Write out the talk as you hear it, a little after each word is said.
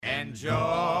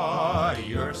Enjoy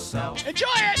yourself. Enjoy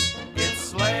it!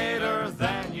 It's later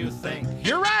than you think.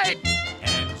 You're right.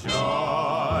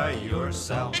 Enjoy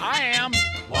yourself. I am.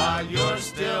 While you're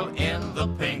still in the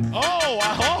pink. Whoa,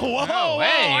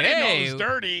 hey, I didn't know hey. it was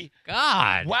dirty.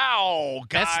 God. Wow,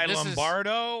 Guy This is-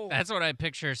 Lombardo. That's what I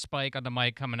picture Spike on the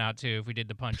mic coming out to if we did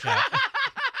the punch out.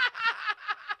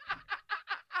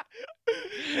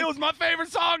 It was my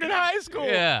favorite song in high school.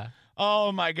 Yeah.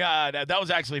 Oh, my God. That was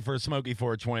actually for Smokey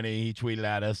 420. He tweeted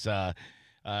at us.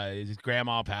 His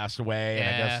grandma passed away, and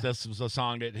I Yeah. guess this was a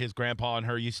song that his grandpa and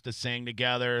her used to sing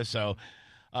together. So,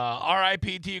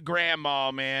 R.I.P. to your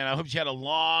grandma, man. I hope she had a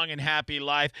long and happy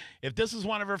life. If this is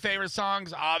one of her favorite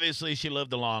songs, obviously she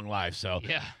lived a long life. So,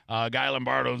 Yeah. Guy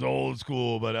Lombardo's old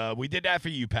school, but we did that for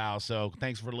you, pal. So,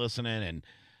 thanks for listening, and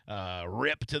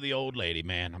rip to the old lady,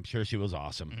 man. I'm sure she was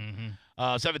awesome. Mm-hmm.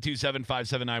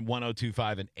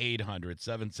 727-579-1025 and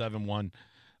 800-771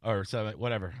 or 7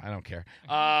 whatever. I don't care.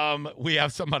 We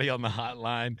have somebody on the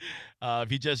hotline.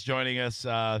 If you're just joining us,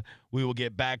 we will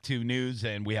get back to news,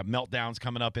 and we have meltdowns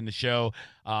coming up in the show.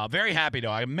 Very happy,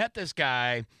 though. I met this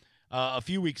guy a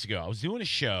few weeks ago. I was doing a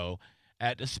show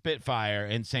at the Spitfire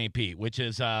in St. Pete, which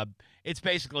is it's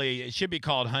basically, it should be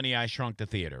called Honey, I Shrunk the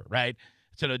Theater, right?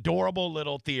 It's an adorable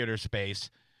little theater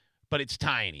space, but it's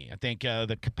tiny. I think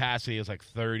the capacity is like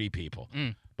 30 people.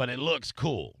 But it looks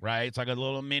cool, right? It's like a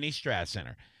little mini Strat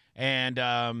Center. And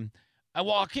I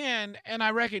walk in, and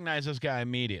I recognize this guy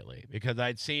immediately because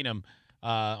I'd seen him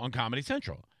on Comedy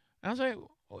Central. And I was like,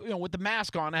 with the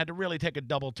mask on, I had to really take a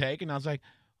double take. And I was like,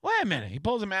 wait a minute. He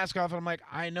pulls the mask off, and I'm like,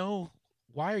 I know.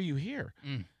 Why are you here?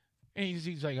 And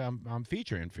he's like, I'm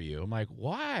featuring for you. I'm like,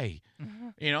 why?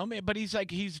 But he's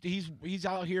like, he's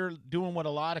out here doing what a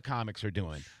lot of comics are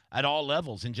doing at all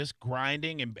levels and just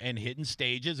grinding and hitting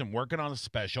stages and working on a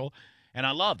special. And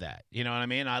I love that. You know what I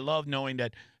mean? I love knowing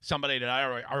that somebody that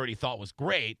I already thought was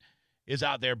great is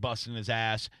out there busting his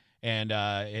ass and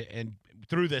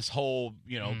through this whole,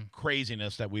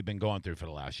 craziness that we've been going through for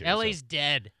the last year. LA's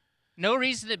dead. No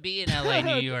reason to be in LA,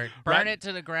 New York. Burn it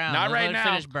to the ground. Not right Let it now.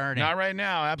 finish burning. Not right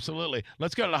now. Absolutely.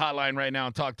 Let's go to the hotline right now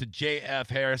and talk to J.F.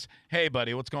 Harris. Hey,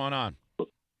 buddy, what's going on?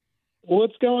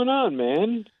 What's going on,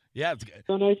 man? Yeah, it's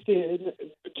So nice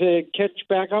to catch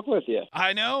back up with you.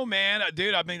 I know, man.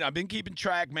 Dude, I've been keeping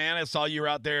track, man. I saw you were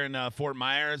out there in Fort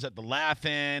Myers at the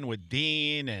Laugh-In with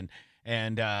Dean,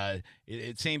 and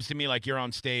it seems to me like you're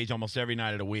on stage almost every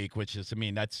night of the week, which is,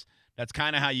 that's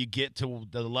kind of how you get to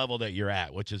the level that you're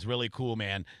at, which is really cool,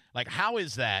 man. Like, how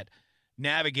is that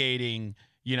navigating,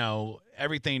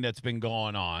 everything that's been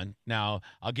going on? Now,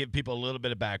 I'll give people a little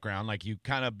bit of background. Like, you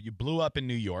blew up in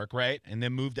New York, right? And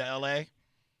then moved to L.A.?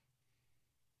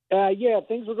 Yeah,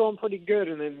 things were going pretty good,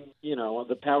 and then,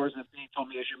 the powers that be told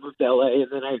me I should move to L.A.,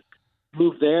 and then I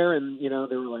moved there, and, they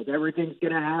were like, everything's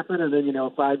going to happen, and then,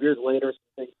 5 years later,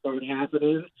 things started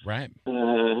happening. Right.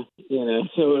 So it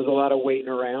was a lot of waiting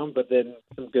around, but then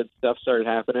some good stuff started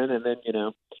happening, and then,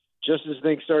 just as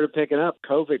things started picking up,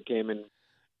 COVID came and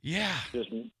just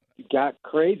got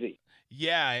crazy.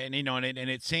 Yeah, and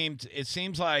it seems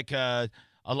like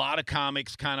a lot of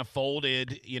comics kind of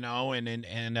folded,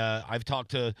 and I've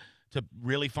talked to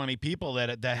really funny people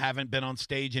that haven't been on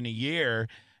stage in a year,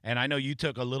 and I know you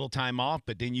took a little time off,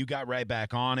 but then you got right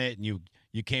back on it, and you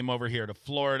came over here to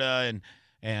Florida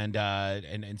and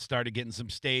started getting some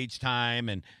stage time,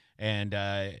 and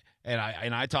I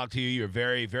talked to you. You're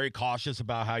very, very cautious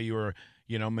about how you were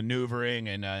maneuvering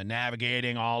and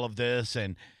navigating all of this,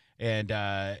 and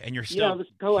you're still I'm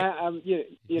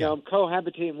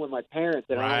cohabitating with my parents,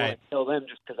 and I don't want to kill them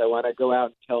just because I want to go out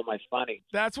and tell my funny.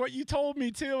 That's what you told me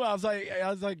too. I was like,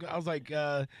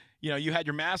 you had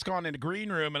your mask on in the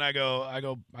green room, and I go,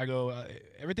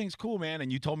 everything's cool, man.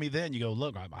 And you told me then, you go,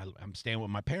 look, I'm staying with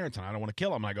my parents, and I don't want to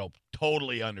kill them. And I go,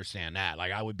 totally understand that.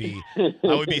 Like, I would be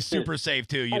super safe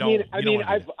too. I've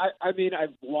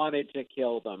wanted to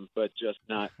kill them, but just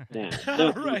not now.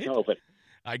 Right. COVID.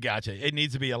 I gotcha. It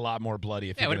needs to be a lot more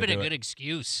bloody. It would have been a good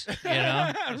excuse,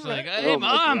 It's like, hey,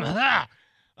 Mom.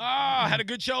 Had a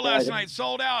good show last night.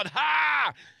 Sold out.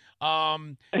 Ha!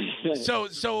 So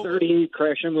 38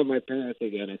 crashing with my parents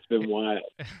again. It's been wild.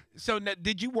 So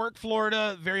did you work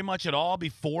Florida very much at all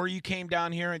before you came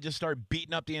down here and just started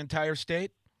beating up the entire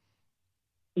state?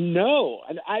 No,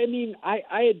 I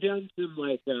had done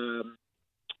some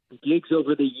gigs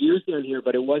over the years down here,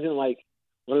 but it wasn't like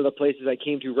one of the places I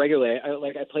came to regularly.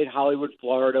 I played Hollywood,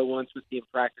 Florida once with the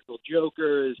Impractical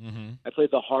Jokers. Mm-hmm. I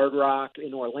played the Hard Rock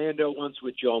in Orlando once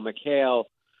with Joe McHale,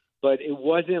 but it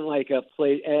wasn't like a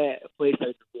place I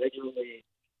regularly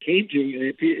came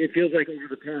to. It feels like over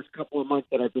the past couple of months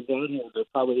that I've been down here, there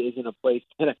probably isn't a place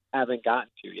that I haven't gotten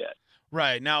to yet.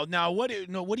 Right. Now, what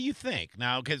do you think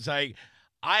now? Because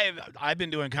I've been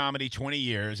doing comedy 20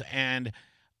 years, and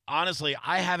honestly,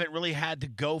 I haven't really had to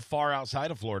go far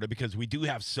outside of Florida because we do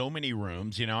have so many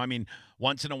rooms. I mean,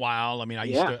 once in a while. I mean, I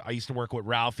used to work with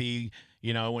Ralphie,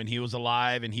 when he was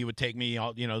alive, and he would take me,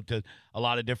 to a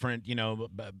lot of different,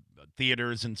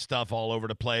 theaters and stuff all over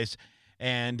the place,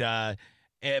 and but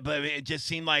it just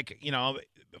seemed like,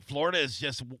 Florida is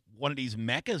just one of these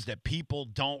meccas that people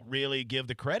don't really give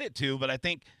the credit to. But I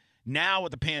think now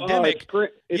with the pandemic, it's great.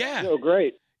 It's so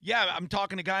great. Yeah, I'm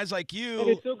talking to guys like you. And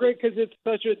it's so great because it's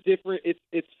such a different.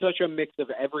 It's such a mix of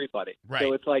everybody. Right.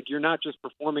 So it's like you're not just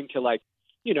performing to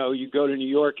you go to New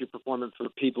York, you're performing for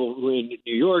people who are in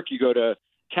New York. You go to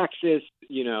Texas,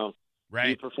 right.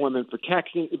 You're performing for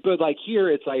Texas. But here,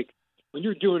 it's like when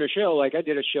you're doing a show. Like I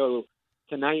did a show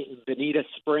tonight in Bonita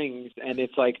Springs, and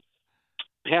it's like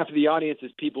half of the audience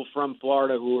is people from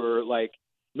Florida who are like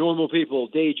normal people,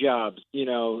 day jobs,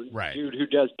 right. dude who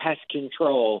does pest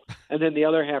control. And then the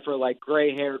other half are like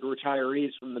gray-haired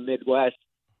retirees from the Midwest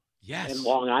and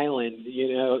Long Island,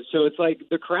 So it's like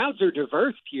the crowds are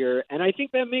diverse here, and I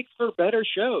think that makes for better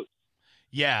shows.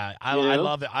 Yeah, I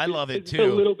love it. I love it, too.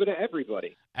 It's a little bit of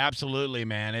everybody. Absolutely,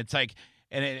 man. It's like,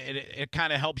 and it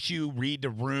kind of helps you read the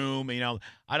room.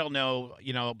 I don't know,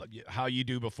 how you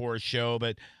do before a show,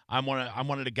 but I'm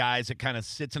one of the guys that kind of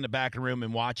sits in the back of the room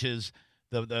and watches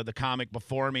the comic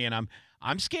before me, and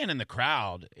I'm scanning the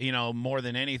crowd, more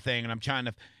than anything, and I'm trying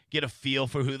to get a feel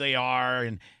for who they are,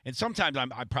 and sometimes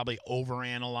I probably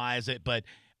overanalyze it, but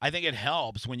I think it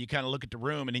helps when you kind of look at the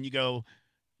room and then you go,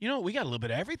 we got a little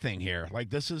bit of everything here. Like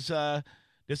this is going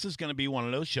to be one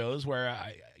of those shows where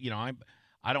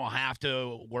I don't have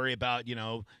to worry about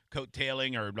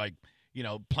coattailing or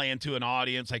playing to an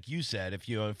audience like you said. If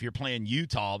you're playing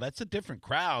Utah, that's a different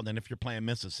crowd than if you're playing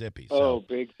Mississippi. So. Oh,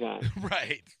 big time.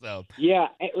 Right. So yeah,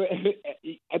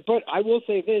 but I will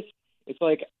say this: it's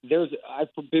like I've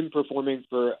been performing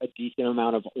for a decent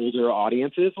amount of older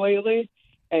audiences lately,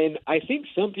 and I think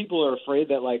some people are afraid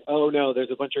that oh no,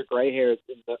 there's a bunch of gray hairs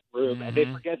in the room, and they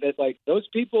forget that those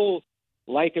people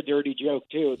like a dirty joke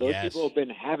too. Those people have been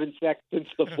having sex since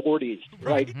the 40s.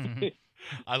 Right.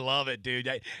 I love it, dude.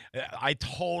 I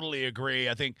totally agree.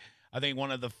 I think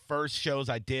one of the first shows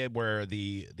I did where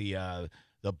the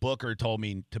booker told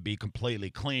me to be completely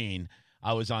clean.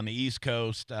 I was on the East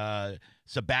Coast,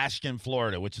 Sebastian,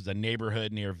 Florida, which is a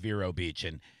neighborhood near Vero Beach,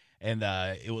 and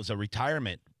it was a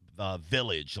retirement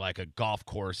village, like a golf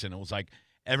course, and it was like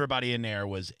everybody in there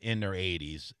was in their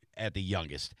 80s at the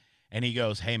youngest. And he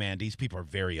goes, "Hey man, these people are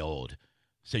very old,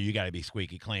 so you got to be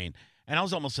squeaky clean." And I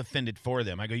was almost offended for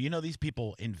them. I go, these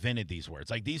people invented these words.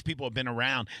 Like these people have been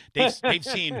around. They've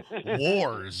seen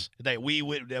wars that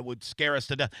would scare us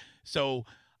to death. So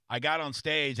I got on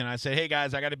stage and I said, "Hey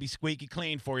guys, I got to be squeaky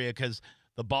clean for you because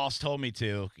the boss told me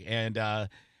to." And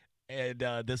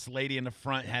this lady in the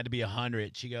front had to be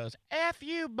 100. She goes, "F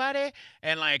you, buddy."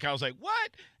 And I was like,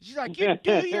 "What?" She's like, "You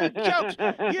do your jokes.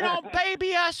 You don't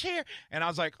baby us here." And I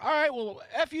was like, "All right, well,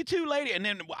 F you too, lady." And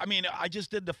then, I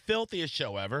just did the filthiest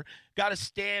show ever. Got a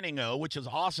standing O, which is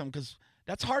awesome because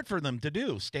that's hard for them to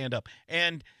do, stand up.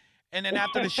 And then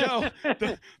after the show,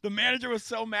 the manager was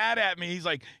so mad at me. He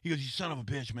goes, "You son of a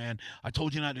bitch, man. I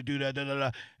told you not to do that, da, da,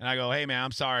 da." And I go, "Hey, man,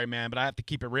 I'm sorry, man, but I have to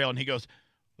keep it real." And he goes,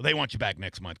 "Well, they want you back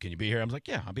next month. Can you be here?" I was like,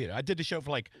 "Yeah, I'll be here." I did the show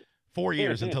for 4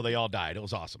 years until they all died. It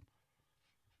was awesome.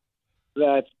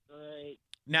 That's great.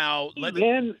 Now,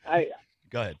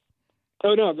 Go ahead.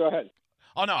 Oh no, go ahead.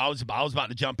 Oh no, I was about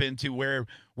to jump into where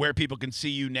people can see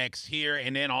you next here,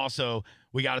 and then also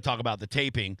we got to talk about the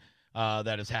taping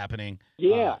that is happening.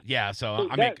 Yeah, So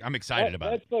I'm excited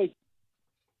about it. That's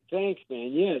thanks,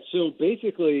 man. Yeah. So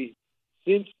basically,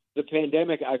 since the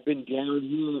pandemic, I've been down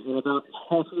here, and about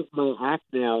half of my act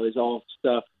now is all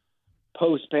stuff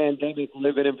post-pandemic,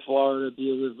 living in Florida,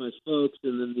 being with my folks,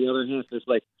 and then the other half is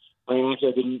my act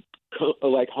I've been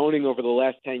honing over the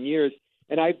last 10 years.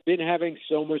 And I've been having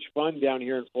so much fun down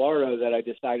here in Florida that I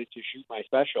decided to shoot my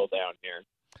special down here.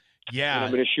 Yeah, and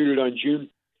I'm going to shoot it on June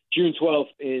 12th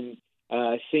in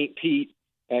St. Pete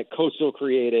at Coastal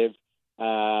Creative,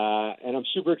 and I'm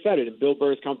super excited. And Bill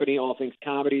Burr's company, All Things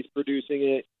Comedy, is producing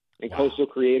it. And Coastal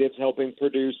Creative's helping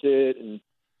produce it, and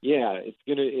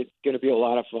it's gonna be a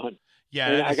lot of fun. Yeah,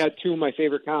 and I got two of my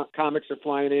favorite comics are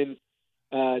flying in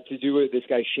to do it. This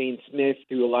guy Shane Smith,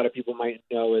 who a lot of people might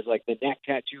know as the neck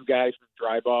tattoo guy from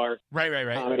Dry Bar,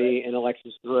 right, comedy, and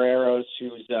Alexis Guerreros,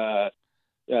 who's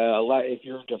if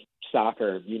you're into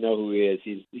soccer, you know who he is.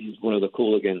 He's one of the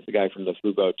Cooligans, the guy from the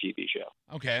Fubo TV show.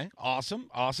 Okay, awesome.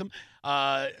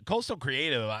 Coastal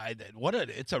Creative,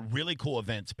 it's a really cool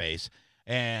event space.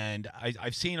 and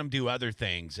I've seen him do other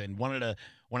things. And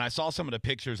when I saw some of the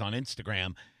pictures on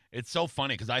Instagram, it's so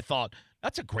funny because I thought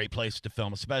that's a great place to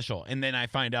film a special, and then I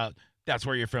find out that's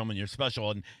where you're filming your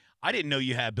special. And I didn't know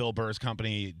you had Bill Burr's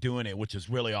company doing it, which is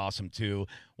really awesome too.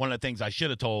 One of the things I should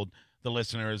have told the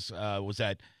listeners was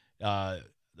that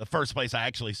the first place I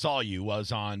actually saw you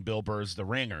was on Bill Burr's The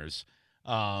Ringers,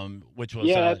 which was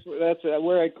that's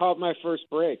where I caught my first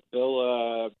break.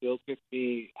 Bill picked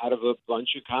me out of a bunch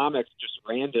of comics, just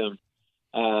random.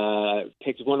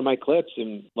 Picked one of my clips,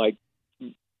 and he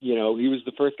was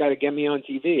the first guy to get me on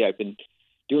TV. I've been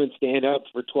doing stand up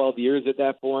for 12 years at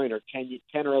that point, or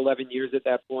 10 or 11 years at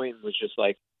that point, and was just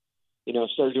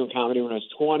started doing comedy when I was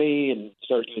 20 and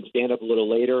started doing stand up a little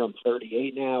later. I'm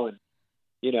 38 now, and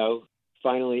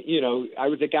finally, I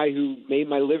was a guy who made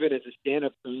my living as a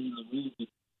stand-up comedian in the league.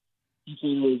 He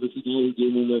finally was the guy who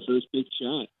gave me my first big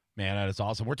shot. Man, that is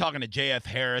awesome. We're talking to J.F.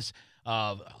 Harris,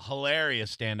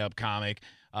 hilarious stand-up comic.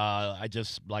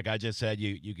 Like I just said,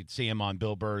 you could see him on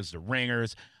Bill Burr's The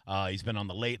Ringers. He's been on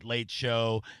the Late Late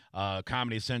Show,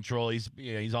 Comedy Central.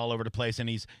 He's all over the place, and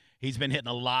he's been hitting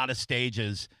a lot of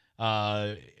stages,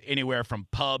 anywhere from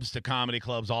pubs to comedy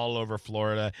clubs all over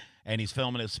Florida, and he's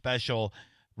filming his special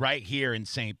right here in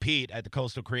St. Pete at the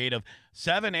Coastal Creative,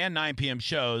 7 and 9 p.m.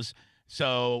 shows.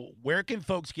 So where can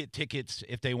folks get tickets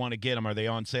if they want to get them? Are they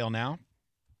on sale now?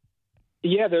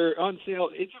 Yeah, they're on sale.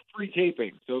 It's a free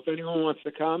taping, so if anyone wants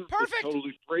to come, Perfect. It's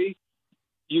totally free.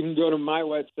 You can go to my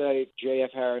website,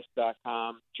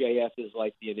 jfharris.com. JF is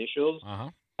like the initials.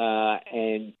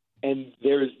 And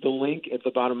there's the link at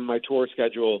the bottom of my tour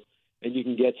schedule, and you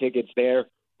can get tickets there.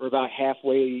 We're about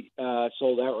halfway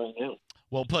sold out right now.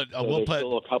 We'll put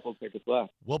still a couple tickets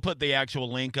left. We'll put the actual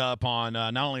link up on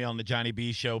not only on the Johnny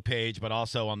B Show page, but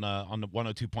also on the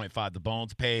 102.5 The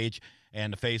Bones page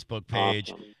and the Facebook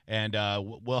page. Awesome. And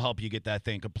we'll help you get that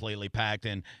thing completely packed.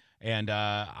 And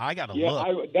I got to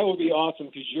look. That would be awesome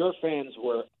because your fans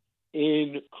were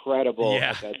incredible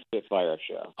at that Spitfire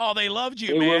show. Oh, they loved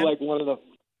you, they man.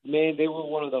 They were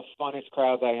one of the funnest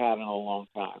crowds I had in a long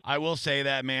time. I will say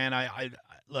that, man.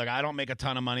 Look, I don't make a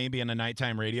ton of money being a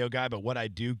nighttime radio guy, but what I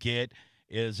do get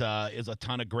is a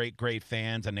ton of great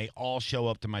fans, and they all show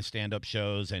up to my stand-up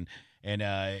shows, and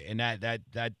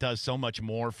that does so much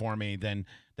more for me than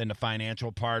the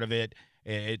financial part of it.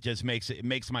 It just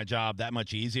makes my job that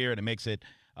much easier, and it makes it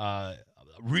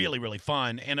really, really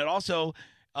fun, and it also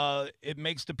it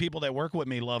makes the people that work with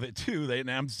me love it too.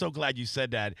 And I'm so glad you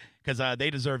said that because they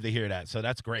deserve to hear that. So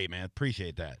that's great, man.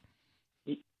 Appreciate that.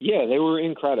 Yeah, they were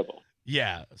incredible.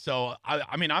 Yeah, so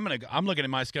I'm looking at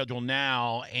my schedule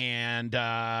now, and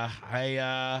okay,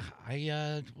 I'm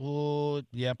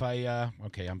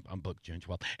booked June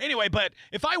 12th. Anyway, but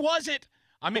if I wasn't,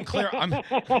 I'm in clear. I'm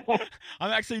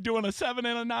actually doing a 7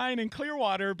 and a 9 in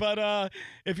Clearwater. But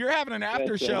if you're having an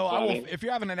after show, if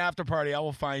you're having an after party, I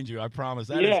will find you. I promise.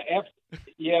 We're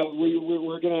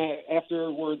gonna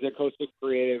afterwards at Coastal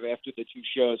Creative after the 2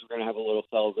 shows, we're gonna have a little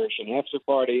celebration after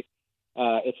party.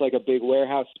 It's like a big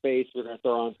warehouse space. We're gonna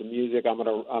throw on some music. I'm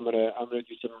gonna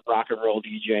do some rock and roll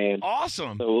DJing.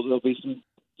 Awesome. So there'll be some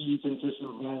decent to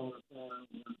some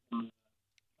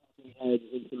and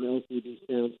some LCD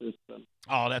sound system.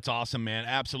 Oh, that's awesome, man.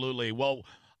 Absolutely. Well,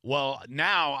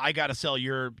 now I got to sell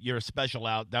your special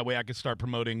out. That way I can start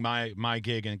promoting my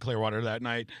gig in Clearwater that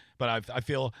night. But I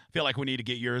feel like we need to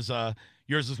get yours.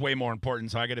 Yours is way more important,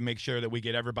 so I got to make sure that we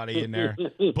get everybody in there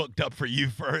booked up for you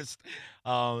first.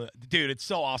 Dude, it's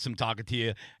so awesome talking to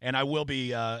you, and I will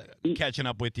be catching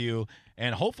up with you,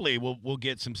 and hopefully we'll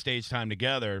get some stage time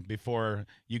together before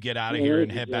you get out of here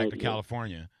and head back to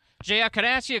California. JF, could I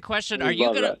ask you a question? Are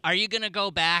you gonna go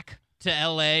back to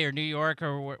L.A. or New York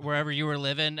or wherever you were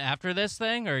living after this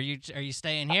thing, or are you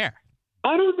staying here?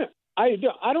 I don't know. I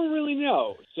don't really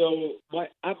know. So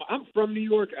I'm from New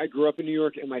York. I grew up in New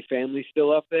York, and my family's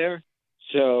still up there.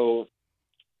 So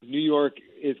New York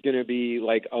is going to be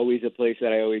like always a place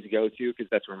that I always go to because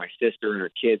that's where my sister and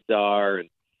her kids are, and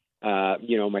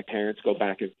my parents go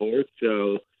back and forth.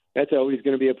 So that's always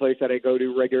going to be a place that I go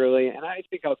to regularly. And I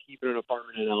think I'll keep an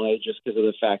apartment in LA just because of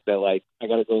the fact that I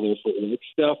got to go there for work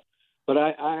stuff. But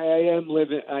I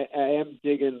am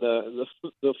digging the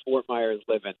Fort Myers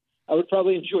living. I would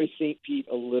probably enjoy St. Pete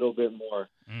a little bit more.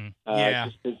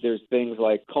 Just because there's things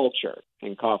like culture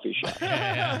and coffee shops.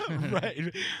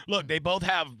 Right. Look, they both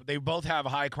have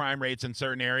high crime rates in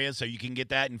certain areas, so you can get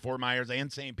that in Fort Myers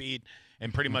and St. Pete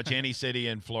and pretty much any city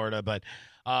in Florida. But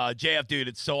JF, dude,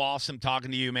 it's so awesome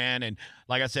talking to you, man. And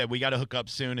like I said, we got to hook up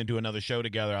soon and do another show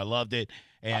together. I loved it.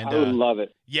 And I would love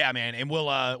it. Yeah, man. And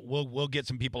we'll get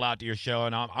some people out to your show,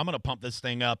 and I'm gonna pump this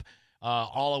thing up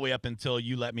all the way up until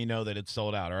you let me know that it's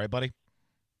sold out. All right, buddy?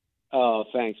 Oh,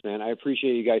 thanks, man. I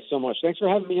appreciate you guys so much. Thanks for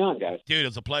having me on, guys. Dude,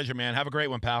 it's a pleasure, man. Have a great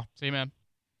one, pal. See you, man.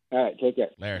 All right, take care.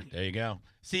 There you go.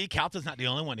 See, Calta's not the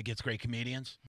only one that gets great comedians.